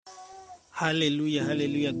Hallelujah,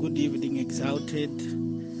 hallelujah. Good evening, Exalted.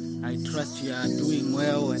 I trust you are doing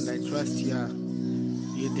well, and I trust you are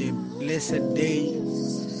the blessed day.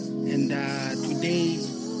 And today,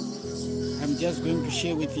 I'm just going to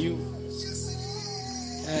share with you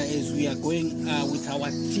as we are going with our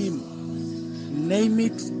theme, Name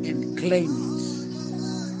It and Claim It.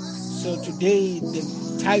 So today, the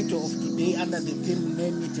title of today under the theme,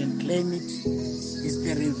 Name It and Claim It, is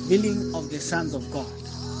the revealing of the sons of God.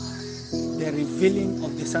 The revealing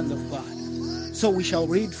of the sons of God. So we shall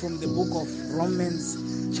read from the book of Romans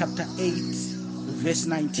chapter 8 verse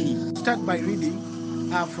 19. Start by reading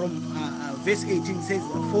from verse 18. It says,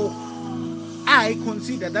 "For I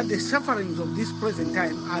consider that the sufferings of this present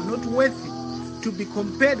time are not worthy to be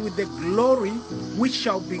compared with the glory which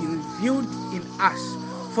shall be revealed in us.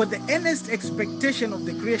 For the earnest expectation of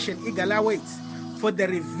the creation eagerly waits for the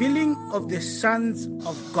revealing of the sons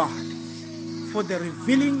of God." For the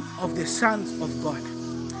revealing of the sons of God.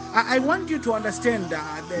 I want you to understand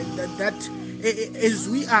that as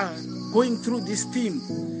we are going through this theme,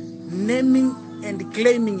 naming and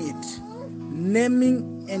claiming it,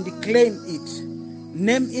 naming and claim it,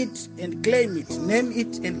 name it and claim it, name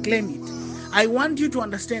it and claim it. I want you to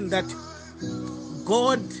understand that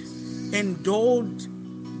God endowed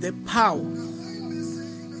the power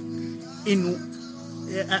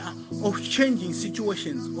of changing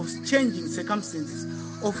situations, of changing circumstances,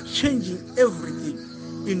 of changing everything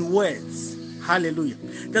in words. Hallelujah.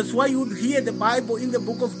 That's why you would hear the Bible in the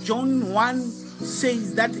book of John 1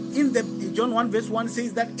 says that John 1 verse 1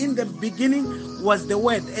 says that in the beginning was the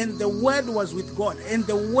Word, and the Word was with God, and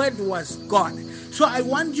the Word was God. So I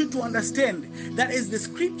want you to understand that as the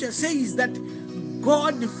scripture says that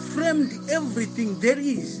God framed everything there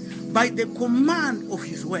is by the command of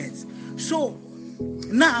His words. So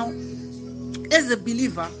now, as a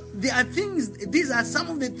believer, there are things, these are some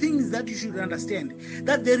of the things that you should understand,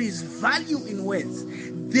 that there is value in words.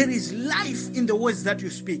 There is life in the words that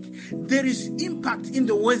you speak. There is impact in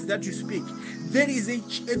the words that you speak. There is a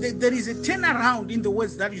turnaround in the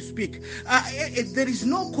words that you speak. There is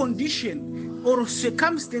no condition or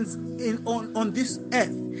circumstance on this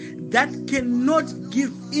earth that cannot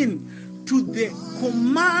give in to the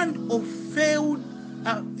command of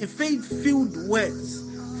faith-filled words.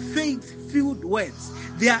 Faith-filled words.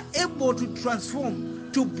 They are able to transform,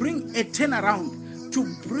 to bring a turnaround, to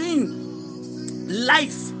bring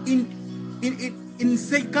life in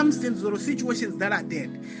circumstances or situations that are dead.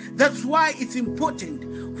 That's why it's important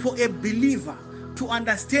for a believer to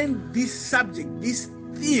understand this subject, this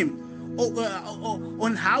theme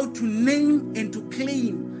on how to name and to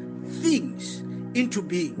claim things into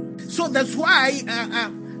being. So that's why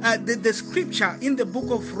the scripture in the book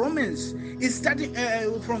of Romans is starting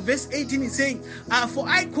from verse 18. Is saying, "For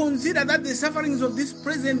I consider that the sufferings of this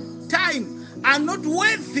present time are not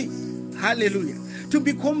worthy, hallelujah, to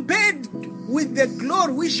be compared with the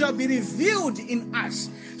glory which shall be revealed in us."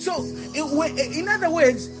 So, in other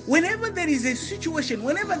words, whenever there is a situation,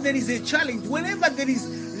 whenever there is a challenge, whenever there is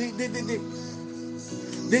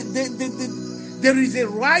there is a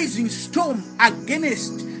rising storm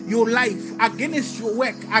against your life, against your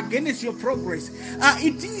work, against your progress,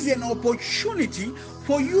 it is an opportunity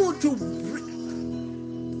for you to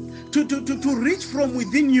reach from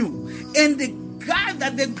within you and gather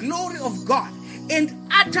the glory of God and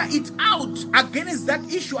utter it out against that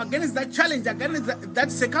issue, against that challenge, against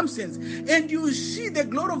that circumstance, and you see the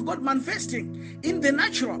glory of God manifesting in the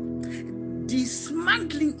natural,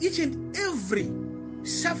 dismantling each and every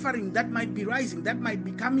suffering that might be rising, that might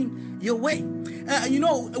be coming your way.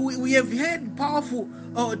 We have heard powerful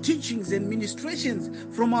teachings and ministrations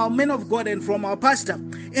from our men of God and from our pastor.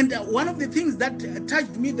 And one of the things that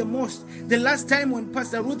touched me the most, the last time when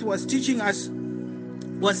Pastor Ruth was teaching us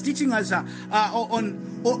on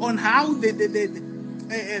how the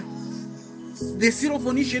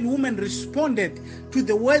Syrophoenician woman responded to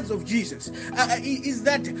the words of Jesus, is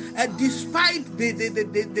that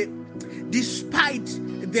despite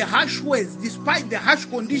the harsh words, despite the harsh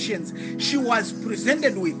conditions she was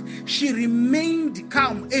presented with, she remained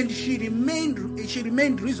calm and she remained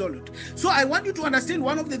resolute. So I want you to understand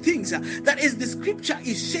one of the things that as the scripture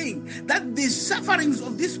is saying, that the sufferings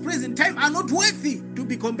of this present time are not worthy to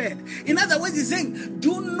be compared. In other words, it's saying,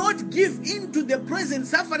 do not give in to the present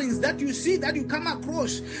sufferings that you see, that you come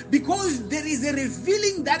across, because there is a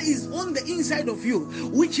revealing that is on the inside of you,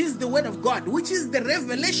 which is the word of God, which is the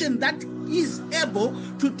revelation that is able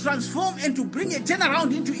to transform and to bring a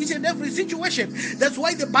turnaround into each and every situation. That's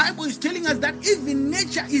why the Bible is telling us that even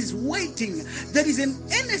nature is waiting. There is an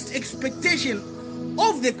earnest expectation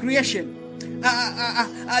of the creation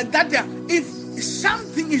that if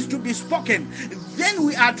something is to be spoken, then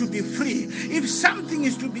we are to be free. If something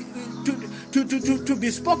is to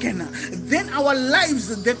be spoken, then our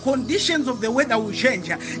lives, the conditions of the weather will change.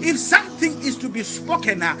 If something is to be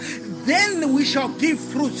spoken, then we shall give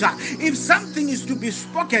fruits. If something is to be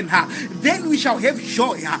spoken, then we shall have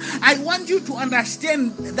joy. I want you to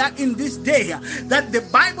understand that in this day, that the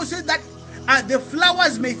Bible says that the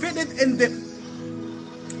flowers may fade and the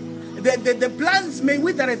plants may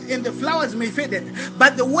wither and the flowers may fade,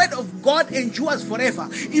 but the word of God endures forever.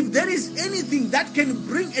 If there is anything that can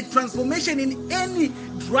bring a transformation in any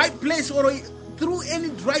dry place or through any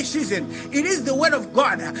dry season, it is the word of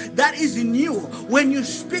God that is in you. When you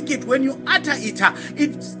speak it, when you utter it,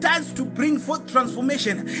 it starts to bring forth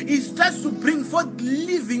transformation. It starts to bring forth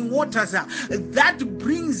living waters that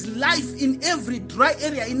brings life in every dry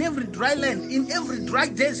area, in every dry land, in every dry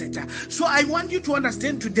desert. So I want you to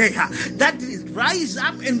understand today that rise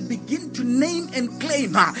up and begin to name and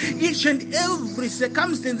claim each and every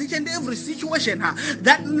circumstance, each and every situation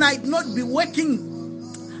that might not be working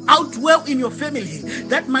out well in your family,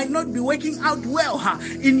 that might not be working out well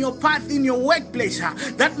in your path, in your workplace,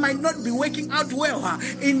 that might not be working out well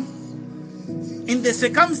in the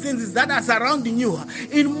circumstances that are surrounding you.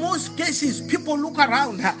 In most cases, people look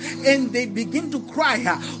around and they begin to cry,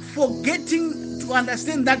 forgetting to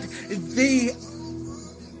understand that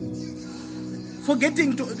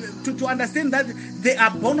they are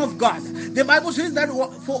born of God. The Bible says that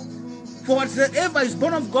for whatsoever is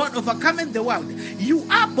born of God overcometh the world. You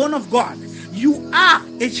are born of God. You are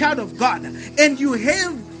a child of God. And you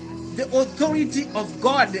have the authority of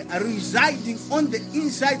God residing on the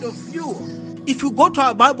inside of you. If you go to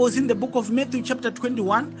our Bibles in the book of Matthew chapter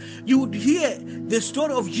 21, you would hear the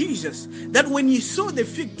story of Jesus. That when he saw the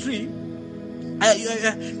fig tree,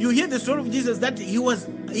 you hear the story of Jesus that he was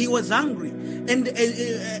hungry,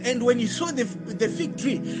 and when he saw the fig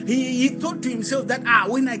tree, he thought to himself that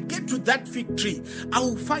when I get to that fig tree, I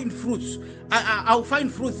will find fruits. I'll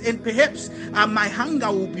find fruits, and perhaps my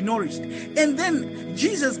hunger will be nourished. And then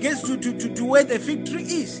Jesus gets to where the fig tree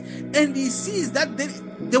is, and he sees that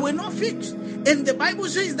there were no figs. And the Bible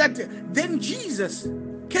says that then Jesus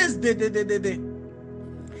cursed the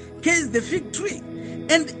fig tree.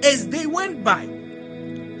 And as they went by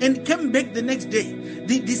and came back the next day,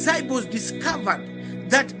 the disciples discovered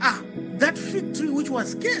that that fig tree which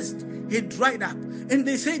was cursed had dried up. And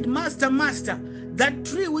they said, Master, that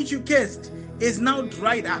tree which you cursed is now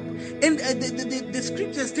dried up. And the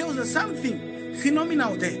scriptures tells us something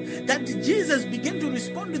phenomenal there, that Jesus began to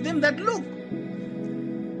respond to them that, look,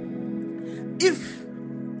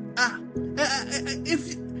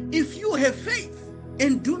 if you have faith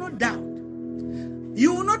and do not doubt,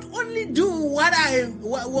 you will not only do what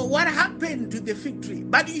happened to the fig tree,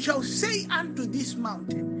 but you shall say unto this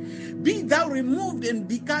mountain, be thou removed and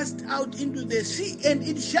be cast out into the sea, and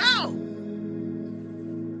it shall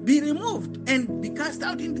be removed and be cast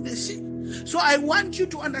out into the sea. So I want you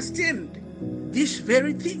to understand this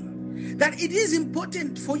very thing, that it is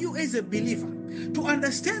important for you as a believer to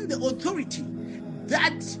understand the authority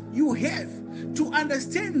that you have, to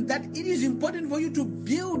understand that it is important for you to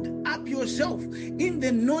build up yourself in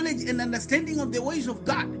the knowledge and understanding of the ways of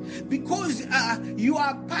God, because you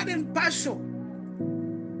are part and parcel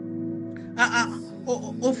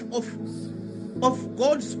of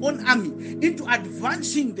God's own army, into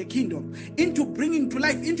advancing the kingdom, into bringing to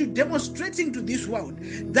life, into demonstrating to this world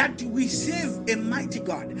that we serve a mighty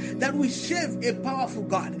God, that we serve a powerful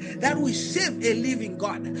God, that we serve a living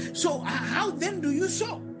God. So how then do you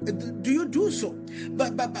so? Do you do so?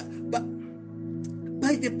 But by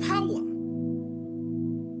the power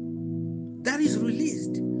that is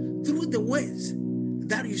released through the words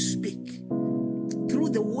that you speak, through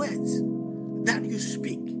the words that you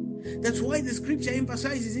speak. That's why the scripture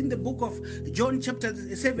emphasizes in the book of John chapter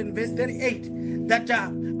 7 verse 38 that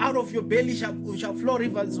out of your belly shall flow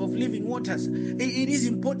rivers of living waters. It is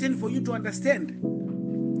important for you to understand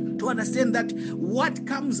that what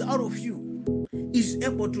comes out of you is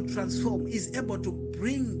able to transform, is able to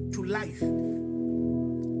bring to life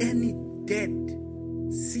any dead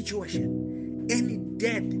situation, any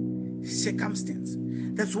dead circumstance.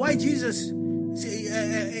 That's why Jesus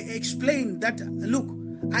explained that, look,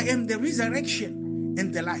 I am the resurrection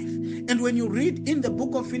and the life. And when you read in the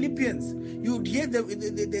book of Philippians, you'd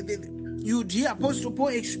hear Apostle Paul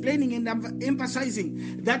explaining and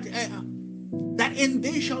emphasizing that and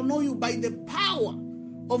they shall know you by the power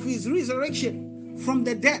of his resurrection from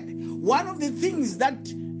the dead. One of the things that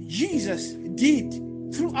Jesus did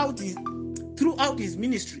throughout his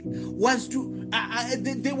ministry was to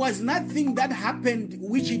there was nothing that happened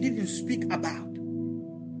which he didn't speak about.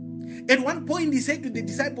 At one point, he said to the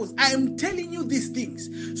disciples, I am telling you these things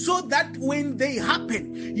so that when they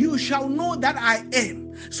happen, you shall know that I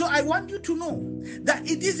am. So I want you to know that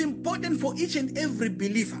it is important for each and every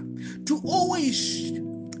believer to always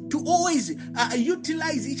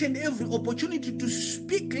utilize each and every opportunity to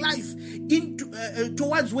speak life into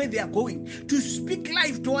towards where they are going, to speak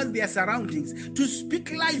life towards their surroundings, to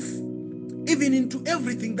speak life even into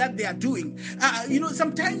everything that they are doing.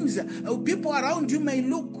 Sometimes people around you may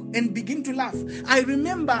look and begin to laugh. I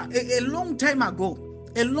remember a long time ago,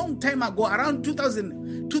 around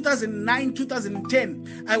 2009,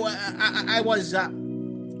 2010, I was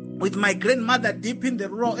with my grandmother deep in the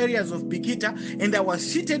rural areas of Bikita, and I was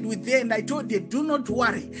seated with her, and I told her, do not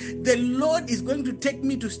worry, the Lord is going to take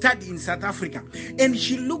me to study in South Africa. And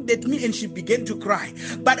she looked at me and she began to cry.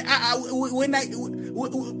 But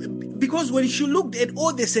because when she looked at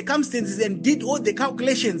all the circumstances and did all the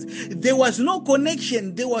calculations, there was no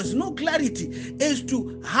connection, there was no clarity as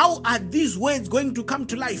to how are these words going to come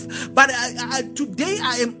to life. But today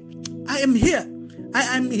I am here.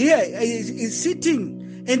 I am here sitting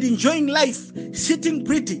and enjoying life, sitting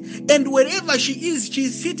pretty. And wherever she is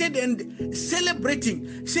seated and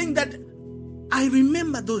celebrating, saying that I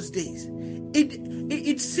remember those days.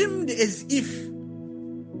 It seemed as if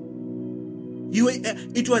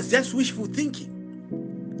it was just wishful thinking.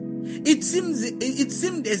 It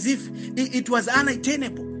seemed as if it was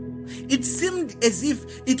unattainable. It seemed as if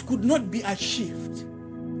it could not be achieved.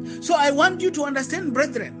 So I want you to understand,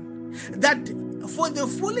 brethren, that for the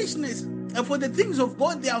foolishness, for the things of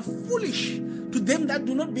God, they are foolish to them that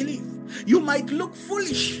do not believe. You might look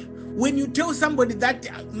foolish when you tell somebody that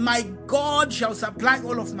my God shall supply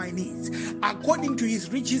all of my needs according to his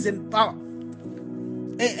riches and power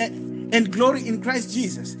and glory in Christ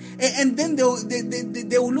Jesus. And then they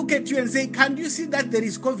will look at you and say, can't you see that there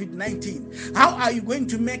is COVID-19? How are you going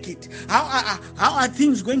to make it? How are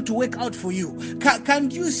things going to work out for you?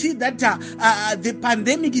 Can't you see that the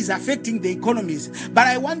pandemic is affecting the economies? But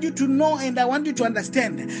I want you to know and I want you to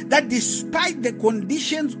understand that despite the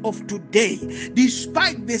conditions of today,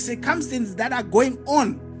 despite the circumstances that are going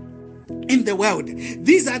on in the world,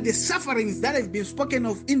 these are the sufferings that have been spoken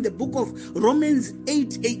of in the book of Romans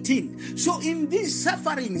 8:18. So in these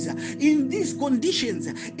sufferings, in these conditions,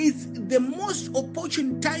 it's the most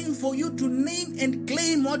opportune time for you to name and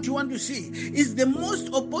claim what you want to see. It's the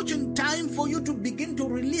most opportune time for you to begin to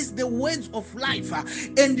release the words of life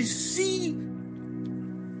and see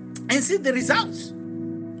the results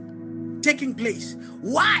taking place.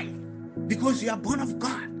 Why? Because you are born of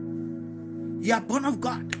God. You are born of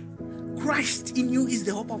God. Christ in you is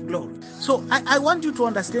the hope of glory. So I want you to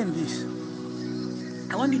understand this.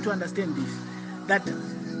 I want you to understand this, that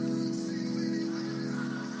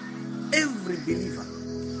every believer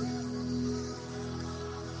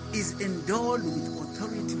is endowed with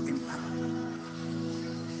authority and power.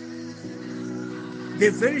 The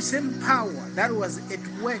very same power that was at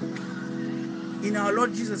work in our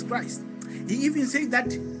Lord Jesus Christ. He even said that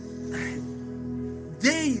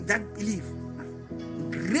they that believe,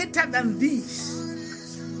 greater than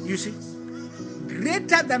this, you see,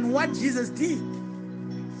 greater than what Jesus did,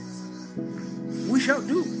 we shall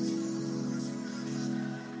do.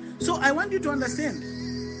 So I want you to understand.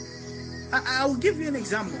 I will give you an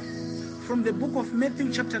example from the book of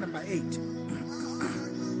Matthew chapter number 8.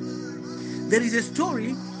 There is a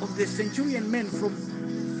story of the centurion man from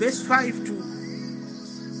verse 5 to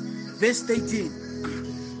verse 18.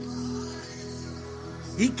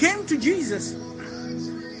 He came to Jesus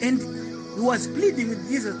and he was pleading with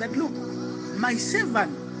Jesus that, look, my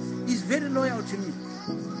servant is very loyal to me.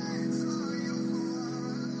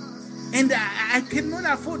 And I cannot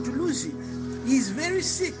afford to lose him. He is very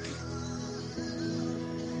sick.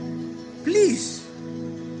 Please,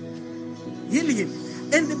 heal him.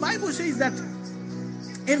 And the Bible says that,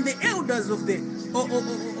 and the elders of the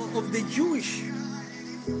Jewish,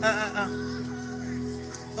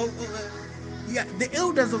 the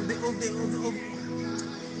elders of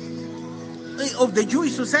the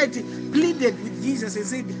Jewish society pleaded with Jesus and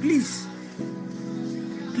said, please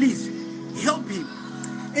help him.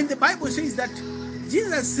 And the Bible says that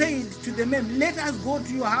Jesus said to the men, let us go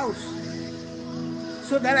to your house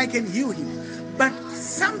so that I can heal him. But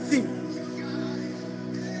something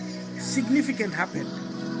significant happened.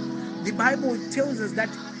 The Bible tells us that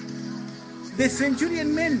the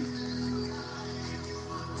centurion men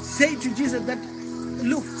say to Jesus that,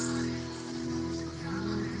 look,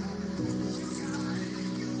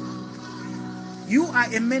 you are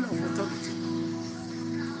a man of authority,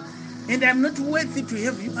 and I am not worthy to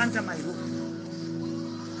have you under my roof.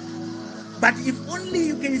 But if only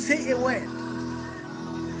you can say a word,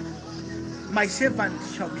 my servant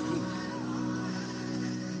shall be healed.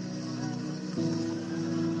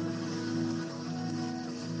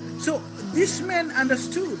 So this man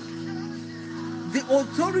understood the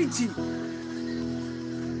authority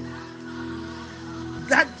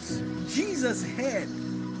that Jesus had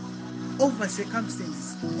over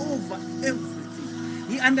circumstances, over everything.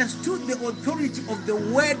 He understood the authority of the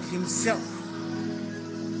word himself.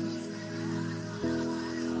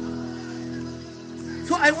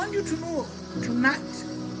 So I want you to know tonight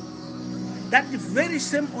that the very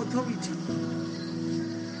same authority,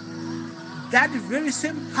 that very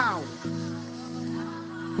same power,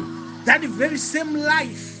 that very same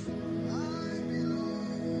life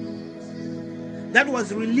that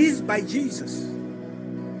was released by Jesus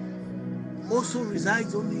also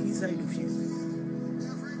resides on the inside of you.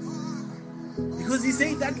 Because he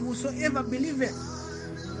said that whosoever believeth,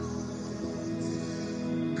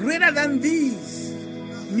 greater than these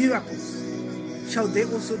miracles shall they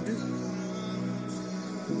also do.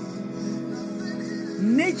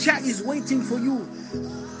 Nature is waiting for you,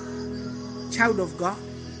 child of God.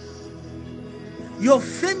 Your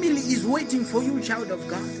family is waiting for you, child of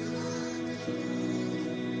God.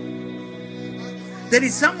 There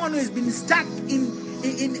is someone who has been stuck in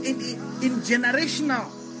generational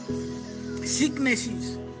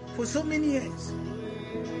sicknesses for so many years.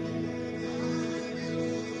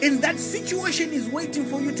 And that situation is waiting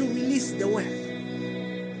for you to release the word.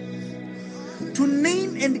 To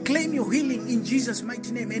name and claim your healing in Jesus'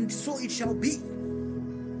 mighty name, and so it shall be.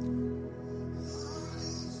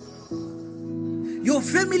 Your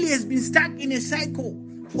family has been stuck in a cycle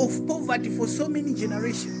of poverty for so many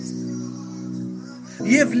generations.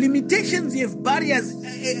 You have limitations, you have barriers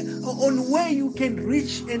on where you can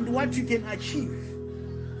reach and what you can achieve.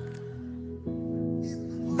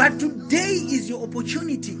 But today is your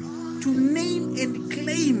opportunity to name and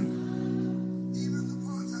claim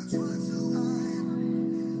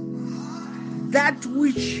that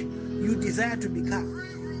which you desire to become.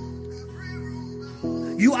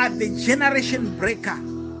 You are the generation breaker.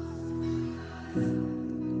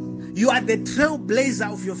 You are the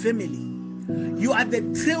trailblazer of your family. You are the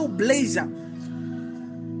trailblazer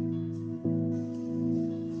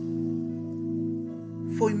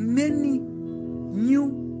for many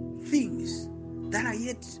new things that are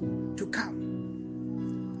yet to come,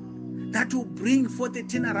 that will bring forth a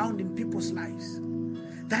turnaround in people's lives,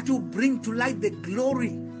 that will bring to light the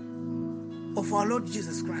glory of our Lord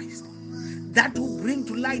Jesus Christ, that will bring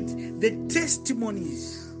to light the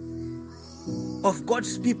testimonies of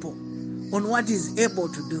God's people on what He's able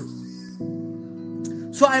to do.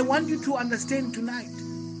 So I want you to understand tonight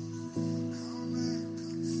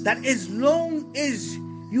that as long as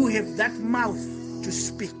you have that mouth to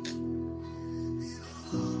speak,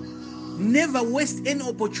 never waste any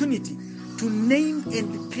opportunity to name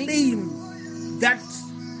and claim that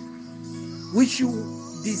which you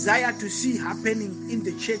desire to see happening in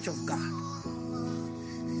the church of God.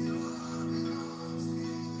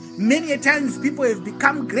 Many a times people have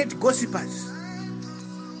become great gossipers,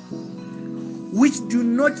 which do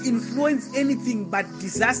not influence anything but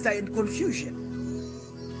disaster and confusion.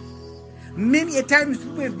 Many a times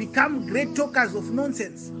people have become great talkers of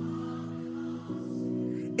nonsense,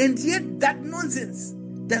 and yet that nonsense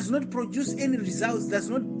does not produce any results, does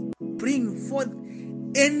not bring forth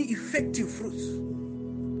any effective fruits.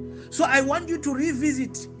 So I want you to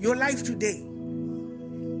revisit your life today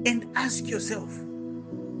and ask yourself,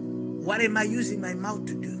 what am I using my mouth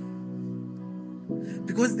to do?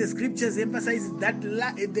 Because the scriptures emphasize that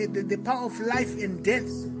the power of life and death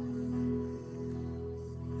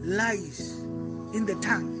lies in the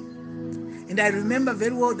tongue. And I remember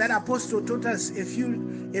very well that apostle taught us a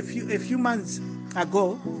few months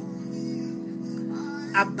ago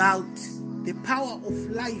about the power of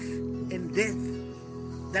life and death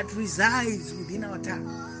that resides within our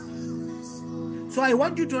tongue. So I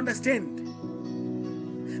want you to understand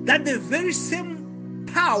that the very same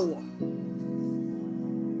power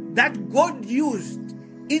that God used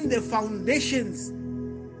in the foundations,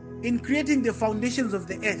 in creating the foundations of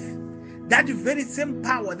the earth, that very same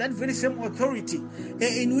power, that very same authority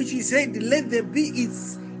in which He said, let there be, it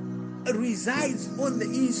resides on the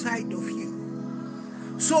inside of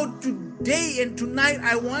you. So today and tonight,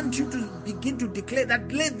 I want you to begin to declare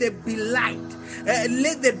that let there be light,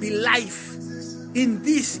 let there be life,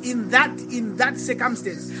 in that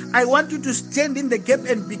circumstance, I want you to stand in the gap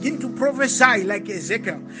and begin to prophesy like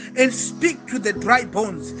Ezekiel and speak to the dry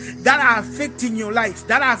bones that are affecting your life,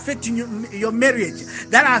 that are affecting your marriage,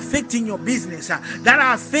 that are affecting your business, that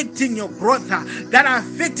are affecting your growth, that are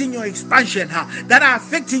affecting your expansion, that are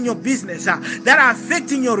affecting your business, that are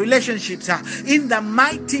affecting your relationships. In the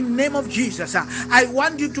mighty name of Jesus, I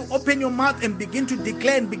want you to open your mouth and begin to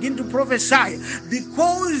declare and begin to prophesy,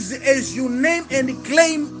 because as you name and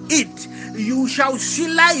claim it, you shall see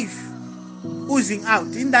life oozing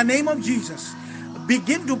out in the name of Jesus.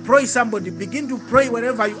 Begin to pray, somebody. Begin to pray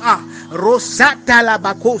wherever you are. Rosata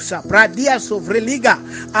labakosa, pradia sovreliga,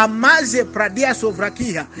 amaze pradia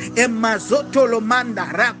sovrakia, emazoto lomanda,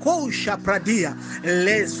 rakosha pradia,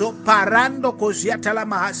 lezo parando koziata la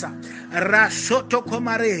mahasa, rasoto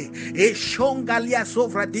komare, eshongalia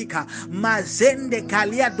sovradika, mazende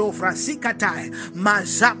kalia dofrasikatae,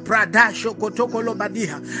 maza pradasho kotoko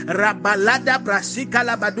lobadiha, rabalada brasika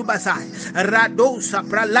labadubasai, radosa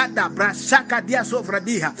pralada brasaka dia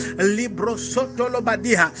sovradiha, libro soto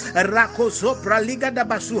lobadiha, rakoso praliga da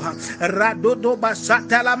basuha, radodo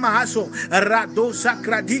basata la mahaso, radosa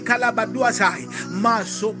kradika la baduasai,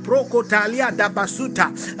 maso prokotalia da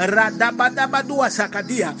basuta, radabada badua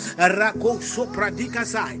sakadia, rakoso pradika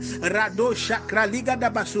sai, rado shakraliga da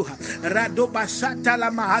basuha, rado basata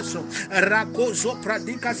la mahaso, rakoso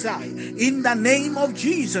pradika sai. In the name of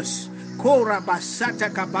Jesus. Kora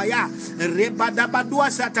basata kabaya, rebada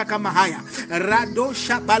badua sata kamahaya, rado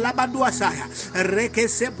shabalabadua saya, reke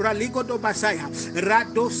sebraligo do basaya,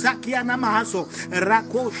 rado sakia namahaso,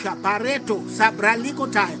 rakosha pareto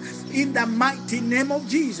sabraligo tai. In the mighty name of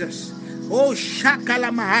Jesus. Oh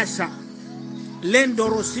shakala mahasa, lendo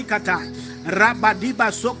rosikatai,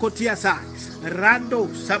 rabadiba sokotia sai. Rando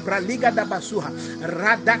sabraliga da basuha,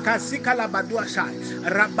 radaka sikala badua sai,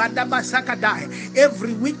 rabada basaka dai.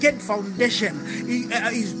 Every wicked foundation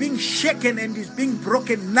is being shaken and is being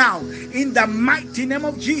broken now in the mighty name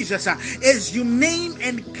of Jesus. As you name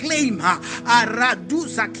and claim, radu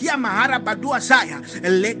sakia mahara badua saya,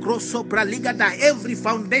 lekro sobraliga da. Every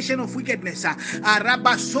foundation of wickedness,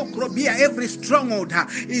 araba sokrobia, every stronghold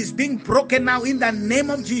is being broken now in the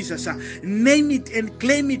name of Jesus. Name it and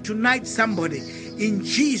claim it tonight, somebody. In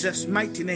Jesus' mighty name.